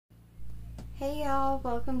Hey y'all,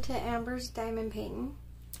 welcome to Amber's Diamond Painting,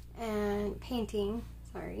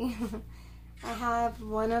 sorry. I have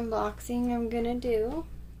one unboxing I'm gonna do.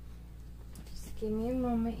 Just give me a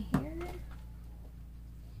moment here.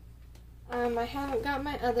 I haven't got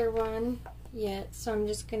my other one yet, so I'm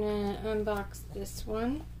just gonna unbox this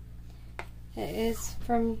one. It is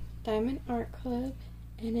from Diamond Art Club,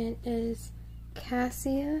 and it is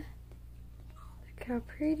Cassia. Look how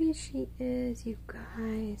pretty she is, you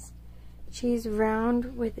guys. She's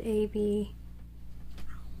round with AB.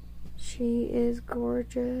 She is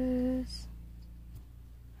gorgeous.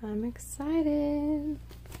 I'm excited.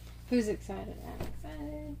 Who's excited? I'm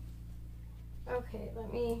excited. Okay,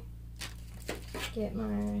 let me get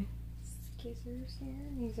my scissors here.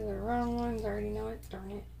 These are the wrong ones. I already know it.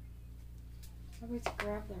 Darn it. I always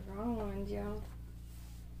grab the wrong ones, y'all.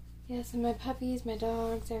 Yes, and my puppies, my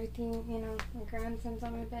dogs, everything, you know, my grandson's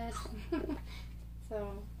on my bed.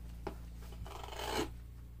 So...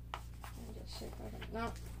 no,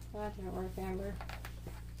 that didn't work, Amber.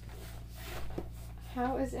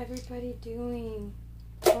 How is everybody doing?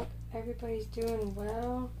 Hope everybody's doing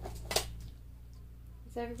well.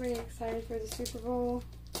 Is everybody excited for the Super Bowl?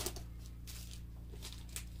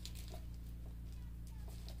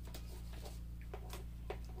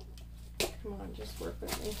 Come on, just work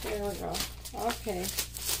with me. There we go. Okay.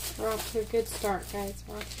 We're off to a good start, guys.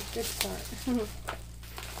 We're off to a good start.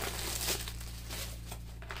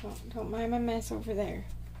 Don't mind my mess over there.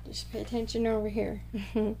 Just pay attention over here.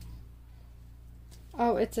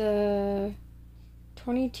 Oh, it's a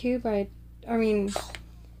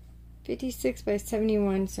 56 by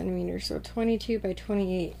 71 centimeters, so 22 by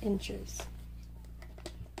 28 inches.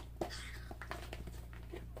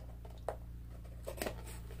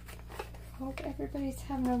 Hope everybody's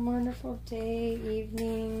having a wonderful day,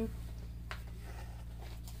 evening,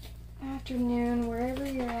 afternoon, wherever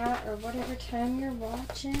you're at, or whatever time you're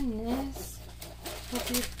watching this. Hope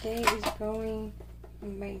your day is going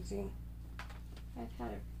amazing. I've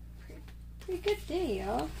had a pretty good day,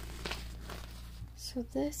 y'all. So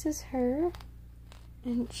this is her.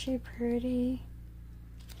 Isn't she pretty?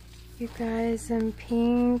 You guys, and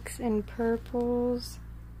pinks and purples.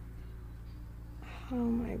 Oh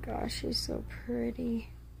my gosh, she's so pretty.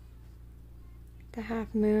 The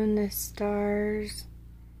half moon, the stars.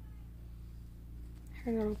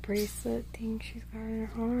 Her little bracelet thing she's got on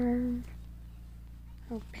her arm.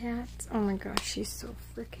 Her pats. Oh my gosh, she's so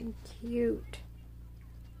freaking cute.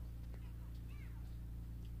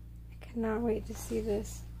 I cannot wait to see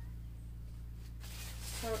this.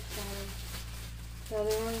 So excited. The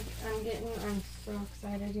other one I'm getting, I'm so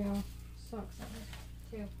excited, y'all. So excited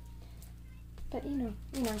too. But you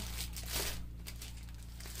know.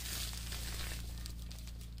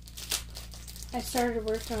 I started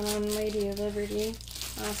working on Lady of Liberty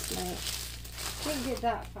last night. Didn't get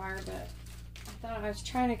that far, but I thought I was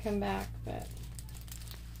trying to come back, but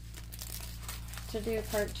to do a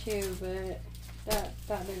part 2, but that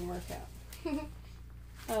didn't work out.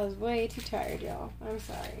 I was way too tired, y'all. I'm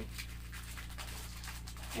sorry.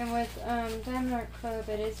 And with Diamond Art Club,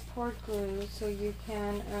 it is poured glue, so you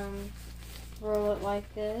can roll it like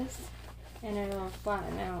this, and it'll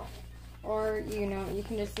flatten out. Or, you know, you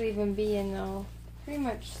can just leave them be and they'll pretty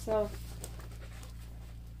much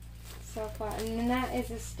self-flatten. And that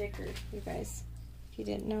is a sticker, you guys. If you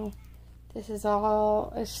didn't know. This is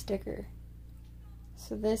all a sticker.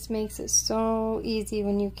 So this makes it so easy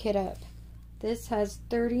when you kit up. This has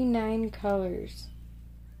 39 colors.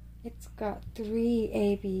 It's got 3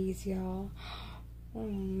 ABs, y'all. Oh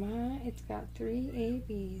my, it's got 3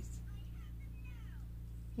 ABs.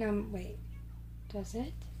 No, wait. Does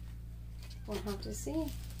it? We'll have to see.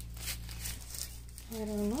 I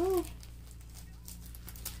don't know.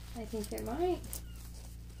 I think it might.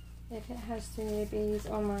 If it has 3 ABs,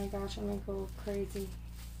 oh my gosh, I'm gonna go crazy.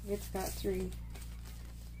 If it's got 3.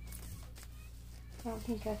 I don't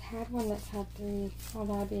think I've had one that's had 3. Oh,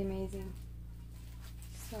 that'd be amazing.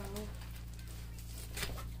 So,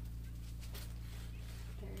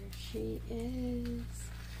 there she is.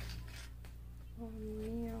 Oh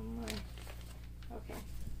me, oh my. Okay.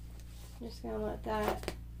 I'm just going to let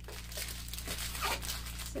that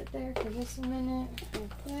sit there for just a minute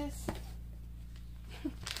like this.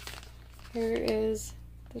 Here is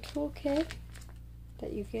the toolkit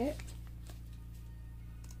that you get.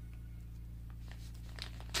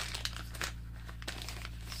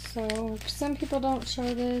 So, some people don't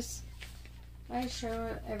show this. I show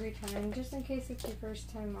it every time, just in case it's your first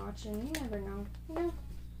time watching. You never know, you know?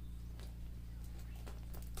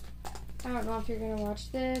 I don't know if you're going to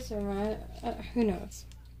watch this or my, who knows.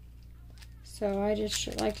 So I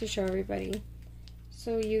just like to show everybody.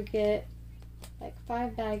 So you get like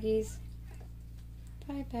 5 baggies.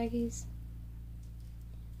 5 baggies.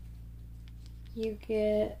 You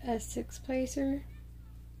get a 6-placer.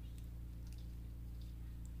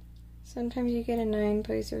 Sometimes you get a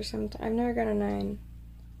 9-placer. I've never got a 9.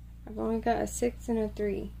 I've only got a 6 and a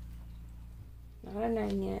 3. Not a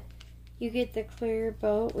 9 yet. You get the clear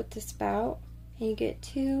boat with the spout, and you get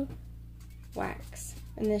 2 wax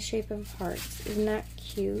in the shape of hearts. Isn't that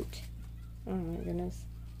cute? Oh my goodness.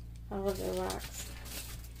 I love their wax.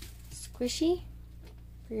 Squishy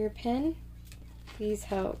for your pen. These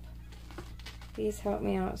help. These help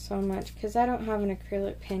me out so much because I don't have an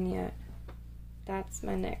acrylic pen yet. That's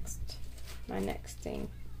my next thing.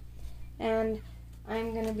 And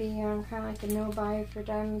I'm gonna be kind of like a no-buy for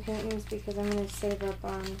diamond paintings because I'm gonna save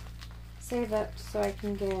up so I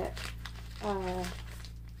can get.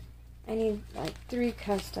 I need like 3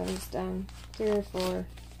 customs done, 3 or 4,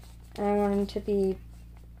 and I want them to be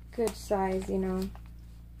good size, you know.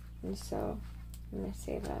 And so I'm gonna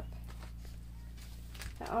save up.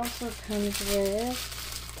 It also comes with,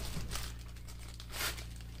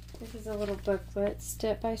 this is a little booklet,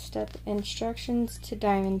 step-by-step instructions to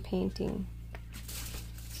diamond painting.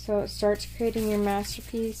 So it starts creating your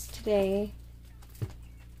masterpiece today.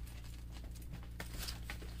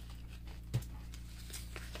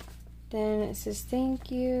 Then it says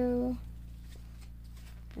thank you,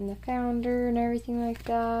 and the founder and everything like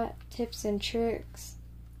that. Tips and tricks.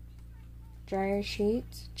 Dryer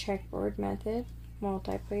sheets, checkboard method,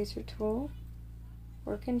 multi-placer tool,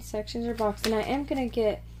 work in sections or boxes. And I am going to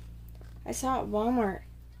get, I saw at Walmart,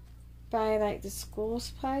 buy like the school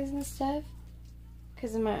supplies and stuff.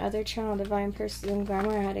 Because in my other channel, Divine Purses and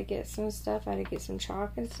Glamour, I had to get some stuff. I had to get some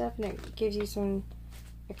chalk and stuff, and it gives you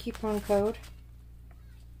a coupon code.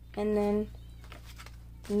 And then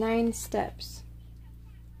 9 steps.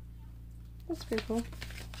 That's pretty cool.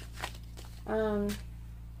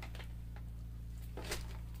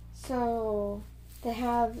 So they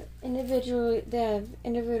have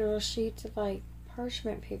individual sheets of like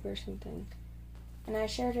parchment paper or something. And I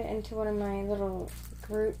shared it into one of my little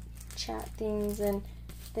group chat things, and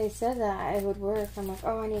they said that it would work. I'm like,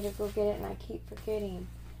 oh, I need to go get it, and I keep forgetting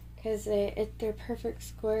because they're perfect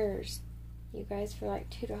squares. You guys, for like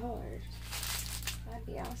 $2. That'd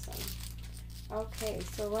be awesome. Okay,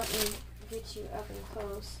 so let me get you up and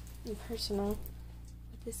close and personal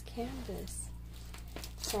with this canvas.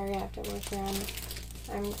 Sorry, I have to work around.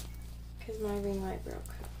 Because my ring light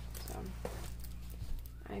broke. So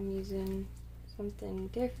I'm using something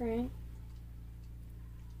different.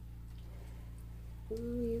 Ooh,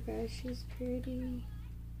 you guys, she's pretty.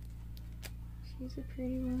 She's a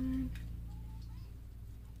pretty one.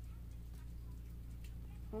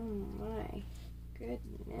 Oh my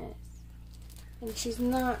goodness. And she's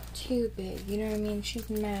not too big, you know what I mean? She's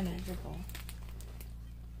manageable.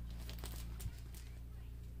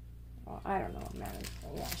 Well, I don't know what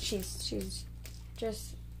manageable. Yeah, she's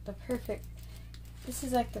just the perfect. This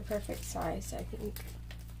is like the perfect size, I think.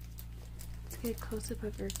 Let's get a close-up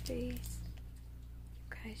of her face.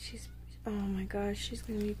 Okay, oh my gosh, she's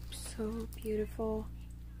gonna be so beautiful.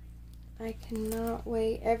 I cannot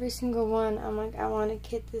wait. Every single one, I'm like, I want to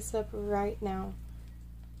kit this up right now.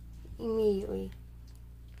 Immediately.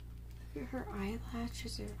 Look at her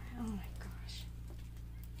eyelashes. Oh my gosh.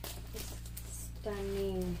 This is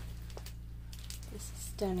stunning. This is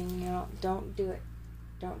stunning. Now, don't do it.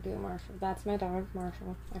 Don't do it, Marshall. That's my dog,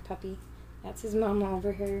 Marshall, my puppy. That's his mama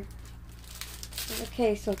over here.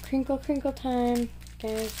 Okay, so crinkle time,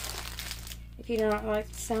 guys. If you don't like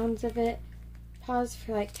the sounds of it, pause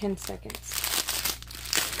for like 10 seconds.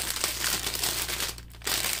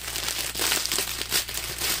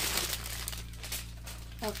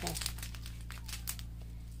 Okay.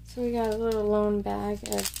 So we got a little lone bag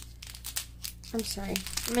of, I'm sorry,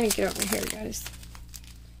 I'm going to get over here, guys.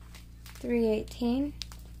 318.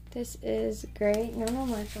 This is great. No,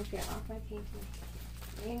 Marshall, get off my painting.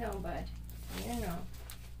 You know, bud. You know.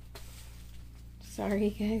 Sorry,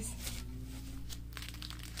 guys.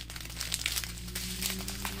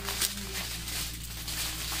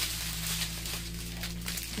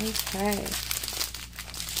 Okay.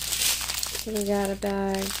 So we got a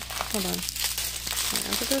bag. Hold on. I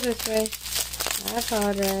have to go this way. I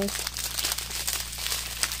apologize.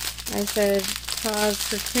 I said pause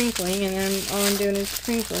for crinkling, and then all I'm doing is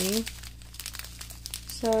crinkling.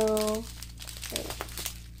 So,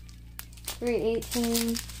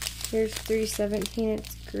 318. Here's 317.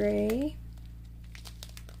 It's gray.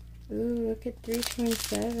 Ooh, look at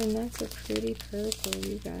 327. That's a pretty purple,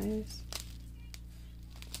 you guys.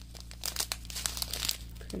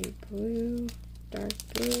 Pretty blue, dark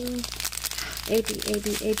blue.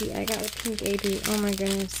 AB. I got a pink AB. Oh my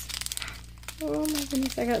goodness. Oh my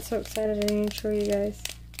goodness. I got so excited I didn't show you guys.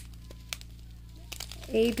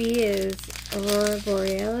 AB is Aurora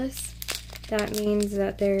Borealis. That means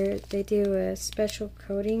that they do a special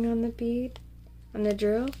coating on the bead, on the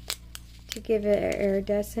drill, to give it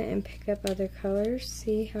iridescent and pick up other colors.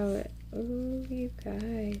 See how it, oh you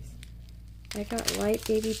guys. I got light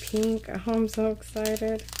baby pink. Oh, I'm so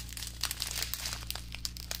excited.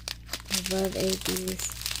 I love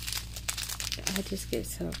ABs. I just get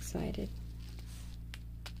so excited.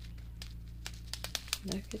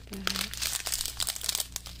 Look at that.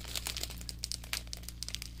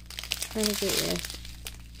 Trying to get you.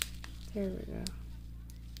 There we go.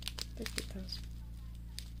 Look at those.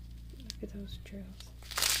 Look at those drills.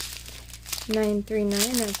 939,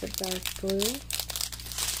 that's a dark blue.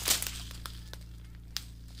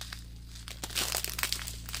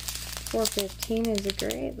 415 is a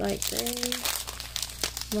gray, light gray.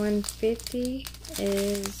 150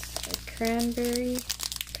 is a cranberry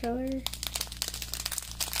color.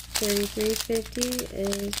 3350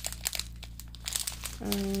 is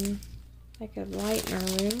like a light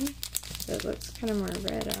maroon. So it looks kind of more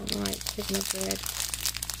red. I don't know why it's picking up red.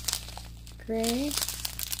 Gray.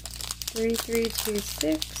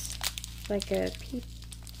 3326, like a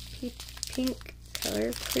pink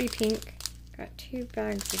color, pretty pink. Got 2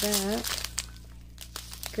 bags of that.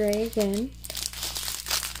 Gray again.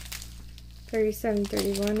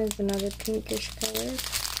 3731 is another pinkish color.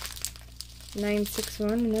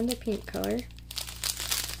 961, another pink color.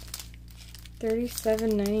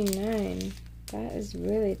 3799, that is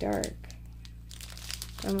really dark.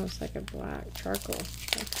 Almost like a black charcoal.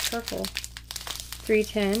 Like charcoal.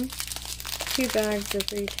 310, 2 bags of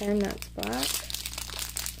 310, that's black.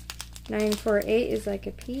 948 is like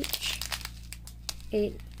a peach.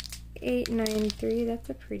 893, that's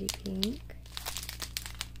a pretty pink.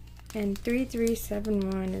 And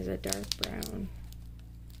 3371 is a dark brown.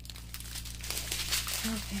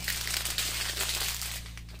 Okay.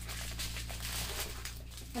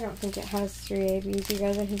 I don't think it has 3 ABs, you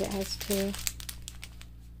guys. I think it has 2.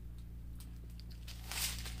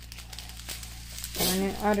 Darn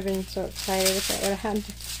it. I would have been so excited if it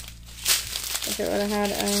would have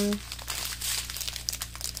had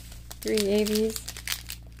 3 ABs.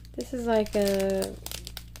 This is like a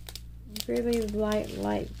really light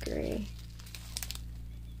gray.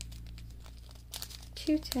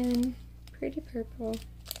 210, pretty purple.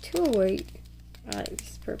 208, I like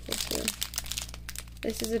this purple too.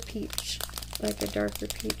 This is a peach, like a darker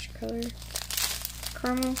peach color.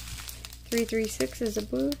 Caramel. 336 is a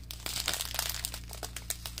blue.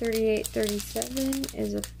 3837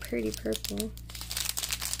 is a pretty purple.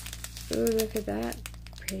 Ooh, look at that.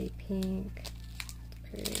 Pretty pink.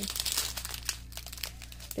 Pretty.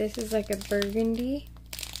 This is like a burgundy.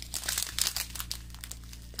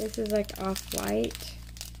 This is like off-white.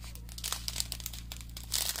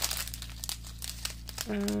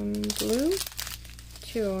 Blue.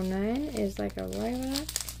 209 is like a lilac.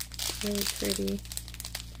 Really pretty.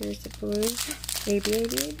 Here's the blue. AB.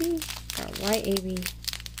 Got white AB. Look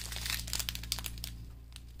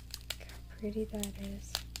how pretty that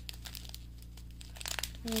is.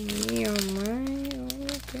 Oh me, oh my, oh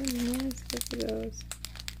goodness, look at those.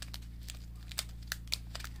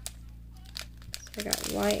 So I got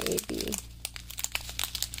white AB.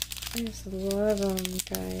 I just love them,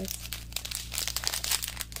 guys.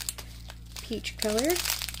 Peach color.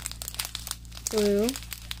 Blue.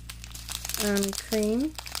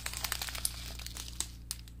 Cream.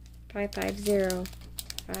 550.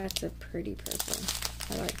 That's a pretty purple.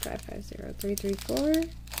 I like 550. 334.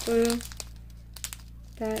 Blue.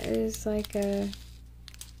 That is like a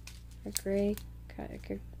gray, like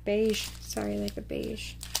a beige, sorry, like a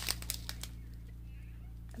beige.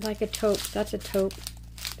 Like a taupe, that's a taupe.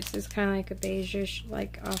 This is kind of like a beigeish,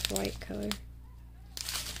 like off-white color.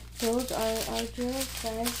 Those are our drills,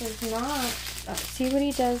 guys. There's not, see what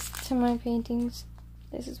he does to my paintings?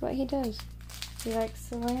 This is what he does. He likes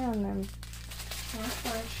to lay on them.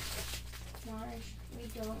 Marsh, we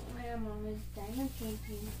don't lay them on his diamond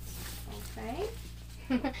paintings, okay?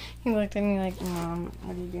 He looked at me like, Mom,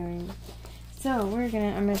 what are you doing? So I'm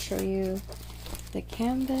gonna show you the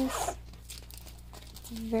canvas.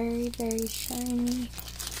 It's very, very shiny.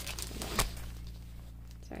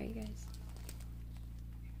 Sorry guys.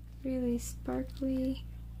 Really sparkly,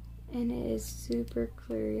 and it is super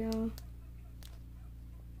clear, y'all.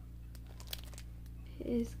 It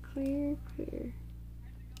is clear.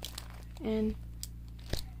 And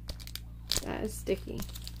that is sticky.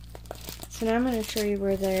 So now I'm going to show you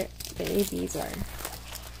where the ABs are.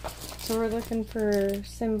 So we're looking for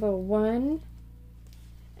symbol 1,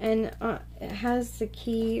 And it has the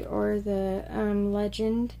key or the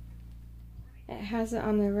legend. It has it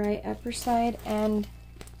on the right upper side and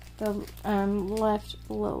the left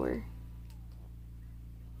lower.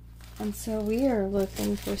 And so we are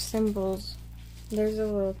looking for symbols. There's a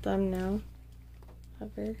little thumbnail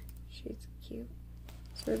of her. She's cute.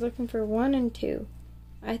 So we're looking for 1 and 2.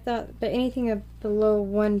 I thought, but anything below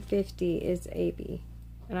 150 is AB.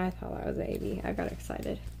 And I thought that was AB. I got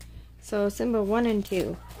excited. So symbol 1 and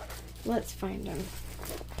 2. Let's find them.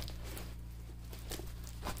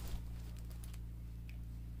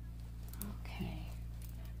 Okay,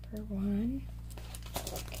 number 1.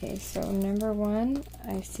 Okay, so number 1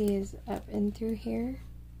 I see is up and through here.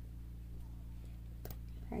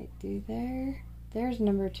 Right through there. There's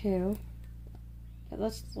number 2. But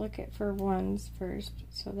let's look at for 1s first.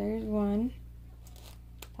 So there's 1.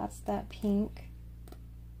 That's that pink.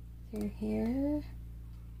 Through here.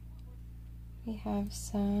 We have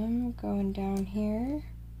some going down here.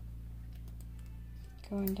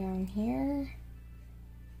 Going down here.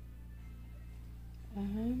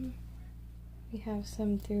 We have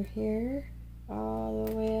some through here. All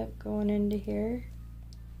the way up going into here.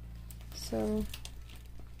 So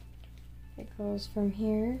it goes from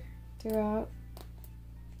here throughout.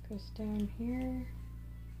 Goes down here.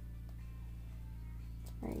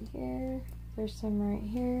 Right here. There's some right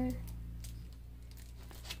here.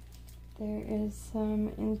 There is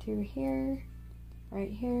some in through here,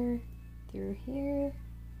 right here, through here,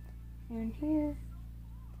 and here,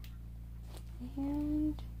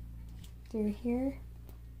 and through here.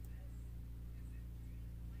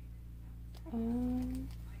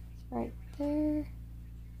 Right there,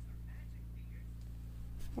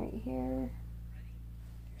 right here.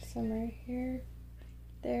 There's some right here,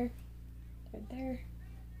 there, there.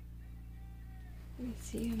 Let me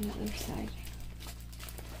see on the other side.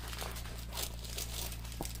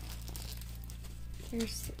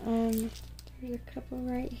 There's a couple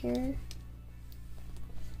right here.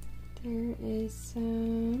 There is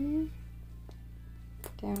some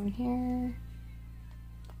down here,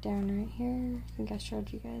 down right here. I think I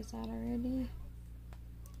showed you guys that already.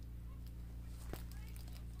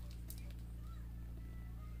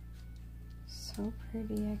 So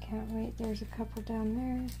pretty, I can't wait. There's a couple down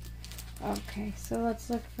there. Okay, so let's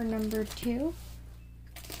look for number 2.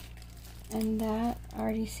 And that,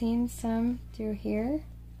 already seen some through here.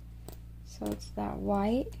 So it's that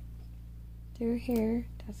white through here.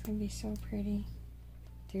 That's going to be so pretty.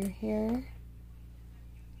 Through here.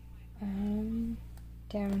 Down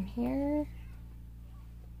here.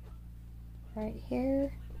 Right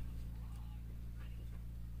here.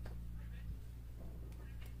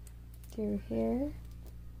 Through here.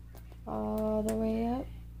 All the way up.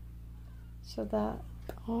 So that,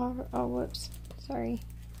 oh whoops, sorry.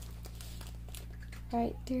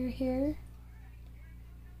 Right through here,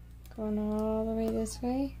 going all the way this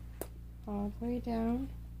way, all the way down.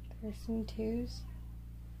 There's some 2s.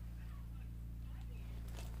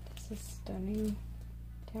 This is stunning.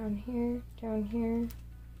 Down here, down here.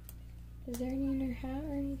 Is there any in her hat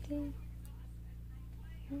or anything?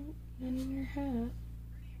 No, none in her hat.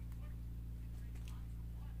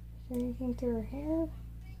 Is there anything through her hair?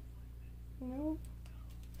 No.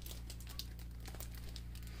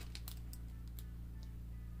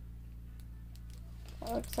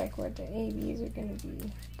 That looks like where the ABs are going to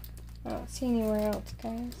be. I don't see anywhere else,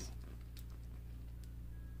 guys.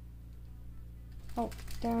 Oh,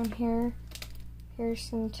 down here. Here's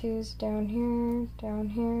some 2s down here, down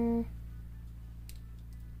here.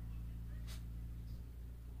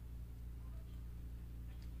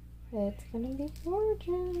 It's going to be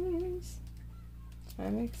gorgeous.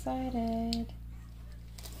 I'm excited.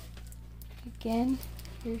 Again,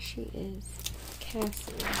 here she is,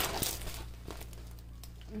 Cassia.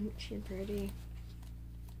 Isn't she pretty?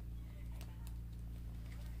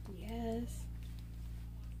 Yes.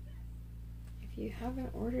 If you haven't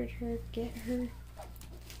ordered her, get her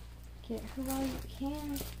while you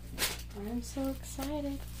can. I'm so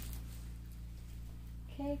excited.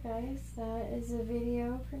 Okay guys, that is a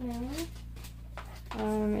video for now.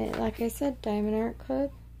 Like I said, Diamond Art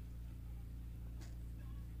Club.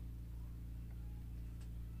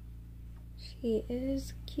 She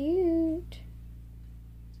is cute.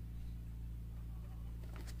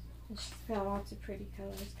 She's got lots of pretty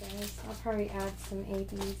colors, guys. I'll probably add some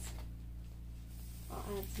ABs. I'll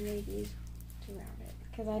add some ABs around it.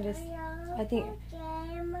 Because I think...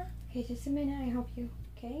 Okay, just a minute, I help you.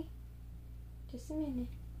 Okay? Just a minute.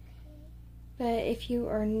 But if you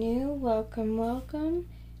are new, welcome, welcome.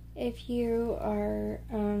 If you are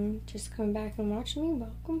just coming back and watching me,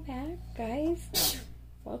 welcome back, guys.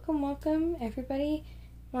 Welcome, welcome, everybody.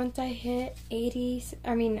 once I hit 80,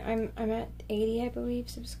 I'm at 80, I believe,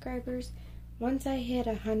 subscribers. Once I hit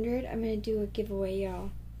 100, I'm going to do a giveaway,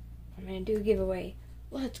 y'all. I'm going to do a giveaway.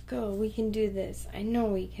 Let's go. We can do this. I know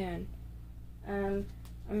we can. I'm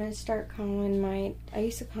going to start calling I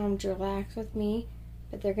used to call them Relax with me,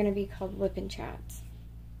 but they're going to be called Lippin' Chats.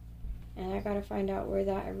 And I got to find out where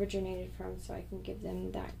that originated from so I can give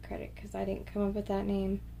them that credit, because I didn't come up with that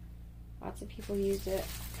name. Lots of people used it.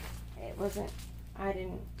 I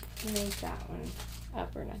didn't make that one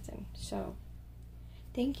up or nothing. So,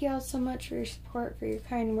 thank you all so much for your support, for your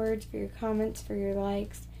kind words, for your comments, for your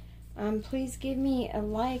likes. Please give me a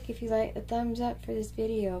like if you like, a thumbs up for this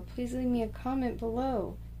video. Please leave me a comment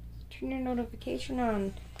below. Turn your notification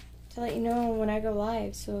on to let you know when I go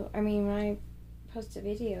live. When I post a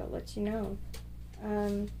video, it lets you know.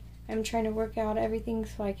 I'm trying to work out everything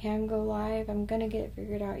so I can go live. I'm gonna get it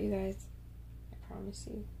figured out, you guys. I promise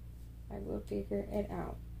you. I will figure it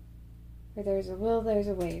out. Where there's a will, there's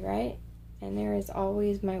a way, right? And there is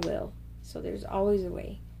always my will. So there's always a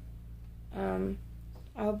way.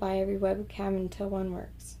 I'll buy every webcam until one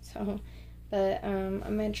works. But I'm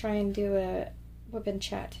going to try and do a Lippin'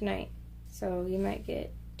 Chat tonight. So you might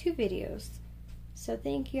get 2 videos. So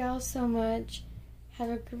thank you all so much. Have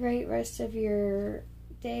a great rest of your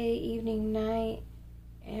day, evening, night.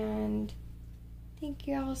 And thank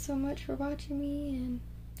you all so much for watching me. And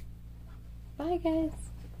bye, guys.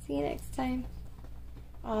 See you next time.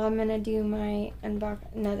 I'm going to do my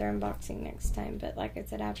another unboxing next time. But like I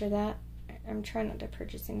said, after that, I'm trying not to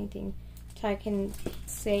purchase anything so I can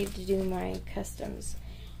save to do my customs.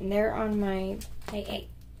 And they're on my, hey,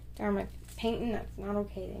 they're on my painting. That's not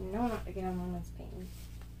okay. They know not to get on this painting.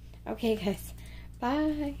 Okay, guys.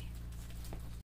 Bye.